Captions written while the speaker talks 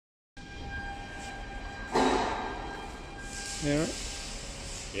Here.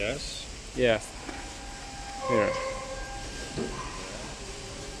 Yes. Yes. Here.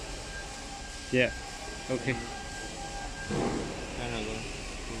 Yeah. Okay.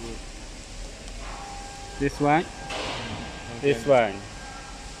 This one. This one.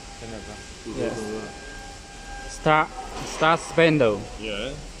 Yes. Start spindle.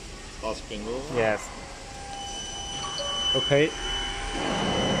 Yeah. Start spindle. Yes. Okay.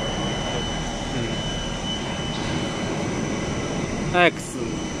 X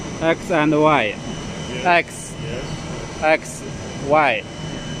and Y. Yes. X. Yes. X, Y,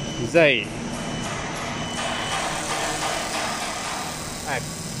 Z. X.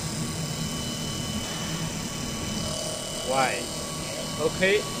 Y.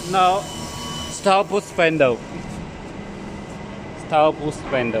 Okay, now stop spindle. Stop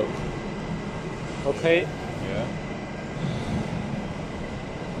spindle. Okay. Yeah.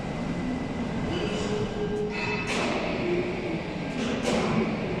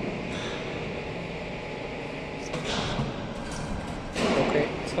 OK，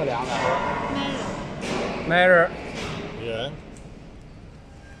测量的。Measure. Yeah.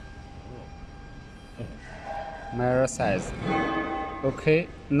 Measure size. Okay,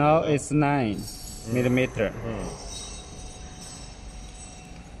 now it's 9 millimeter.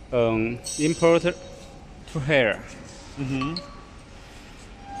 Import to here.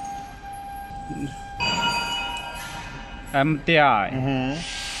 MDI.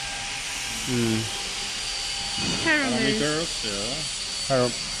 Parameters. Yeah.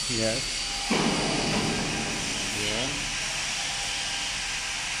 Yes. Yeah.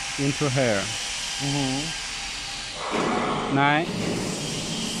 Into here. 9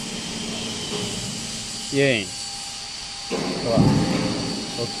 in. 是吧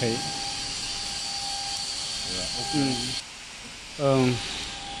 ？OK。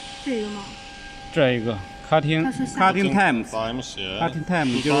这个吗？这一个 cutting 它是啥 cutting times Times. Yeah. cutting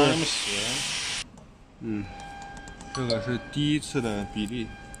time 就是 Times. Yeah. 这个是第一次的比例。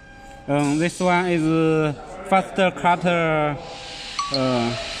this one is first cutter.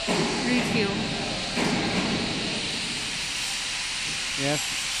 Review. Yes.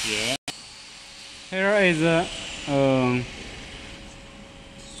 Yeah. Here is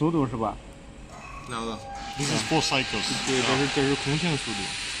速度是吧？哪个 ？This is 4 cycles. 对，这是空停速度。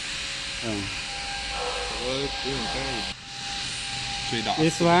我不用干预。最大。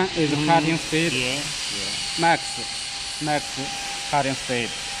This one is cutting speed. Yeah. Yeah. Max cutting speed.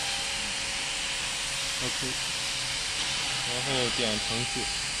 OK. 然后点程序。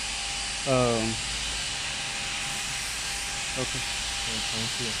OK. 点程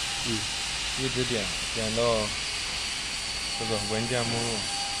序。一直点到这个文件目录。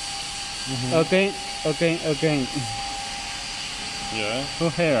Again. Yeah. To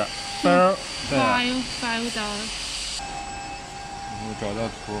here. Here. $5. 我找到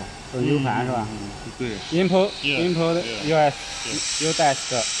图。是 U 盘是吧？对。Input Yeah. U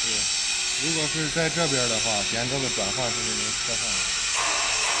desk. 如果是在这边的话，点这个转换是能切换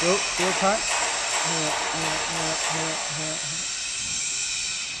的。U 盘。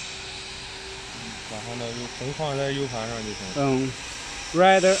然后呢，就横放在 U 盘上就行。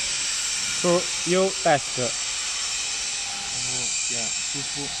Red to U desk. 然后点输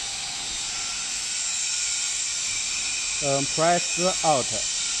出。Press Alt.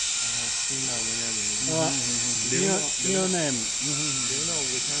 然后新的文件名。New name. 0到5000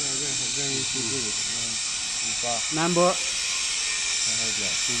的任意数字。58。Number. 然后点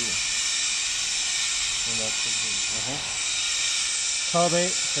输入。用到输入。Copy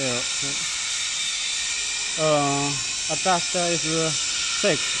here. Adjust is 6.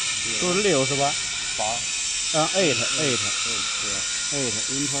 是6是吧8。8. Yeah.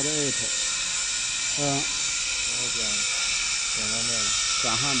 Import 8. 然后点到那里。转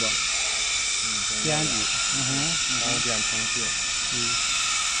换吧。编辑。然后点程序。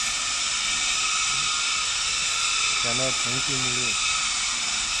点到程序目录。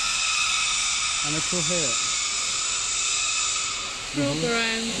And to here.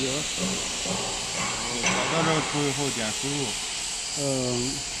 Program. 找到这个图以后点输入。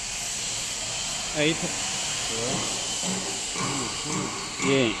8. 输入。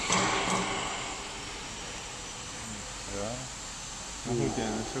In. 然后点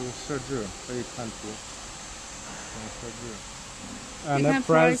这个设置，可以看图。点设置。You And can press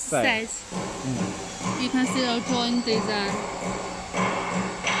press size. You can see the drawing design.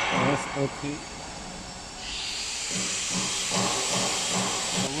 Yes, OK.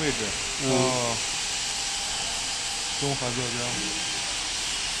 位置。综合坐标。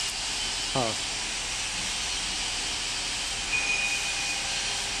好。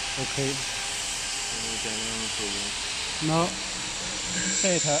OK. 然后点亮手纹。Now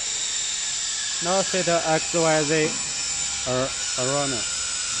set XYZ around.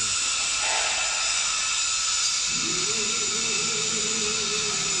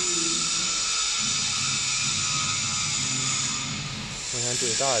我想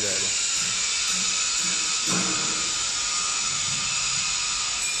对大一点的。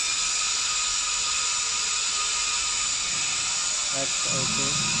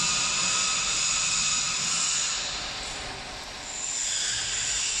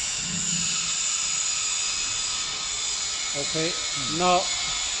Okay. Now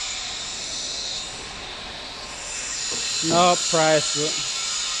press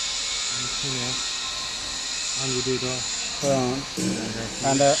去年按住这段，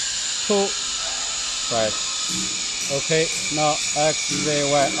 and 2 press. Okay. Now X, Z,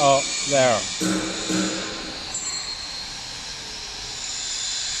 Y all there.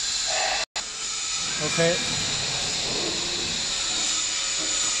 Okay.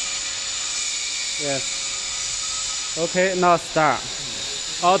 Yes. Okay, now start.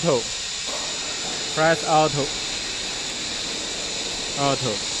 Auto. Press auto.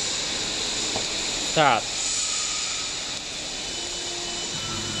 Auto. Start.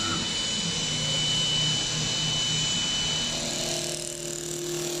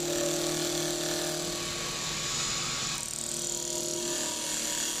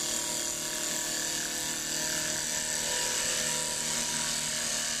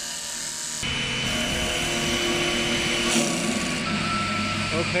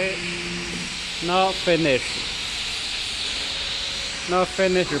 Okay, now finish. Now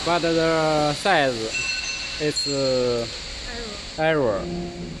finish, but the size is error.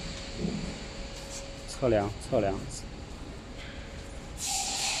 测量。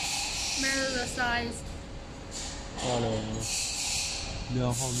 Measure the size. 大了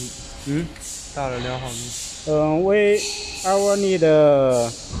2毫米。大了2毫米。We our need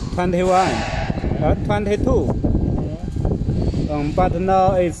 21, 22. But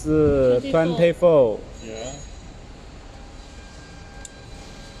now it's 24. Yeah.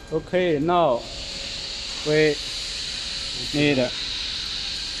 Okay, now we need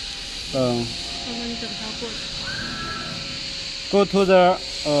我说你等它过去。 go to the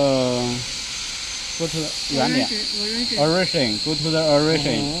原点 origin. Go to the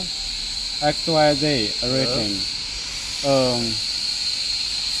origin. XYZ origin.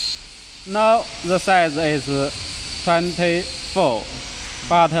 Now the size is 24,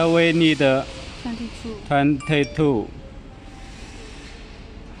 but we need 22.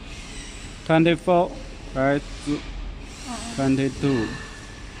 24 right? 22.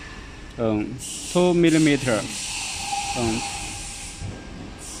 2 millimeter.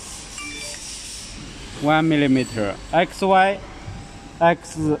 1 millimeter. X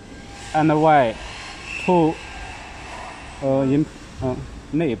and Y 2 in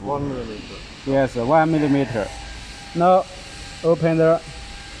内部。 1 millimeter. Yes, 1 millimeter. Now open this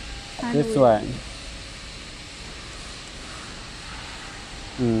one.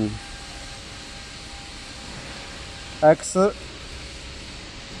 X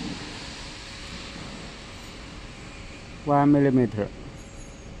 1 millimeter.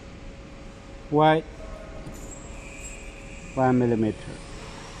 Y 1 millimeter.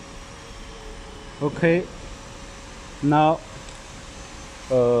 Okay. Now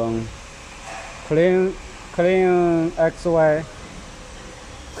clean XY.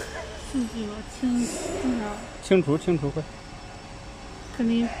 数据我清除会。肯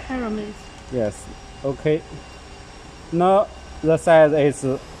定 pyramids. Yes. Okay. Now the size is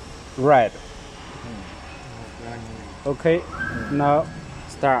red. Okay. Now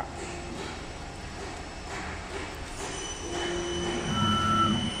start.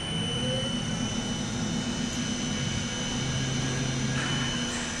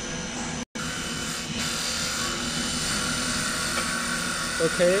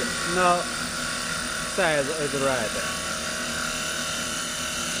 Okay, now size is red.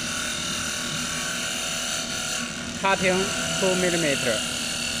 Cutting 2 millimeter.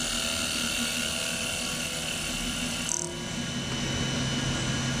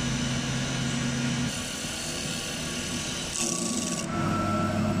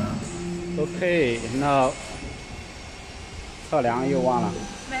 Okay, now 测量又忘了。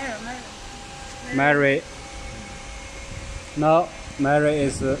Mary. Now Mary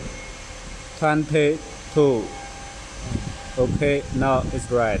is 22. Okay, now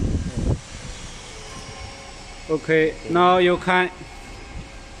it's right. Okay, now you can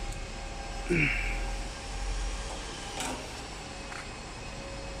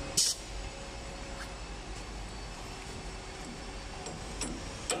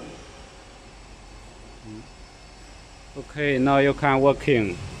Okay, now you can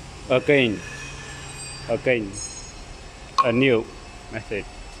working again, a new method.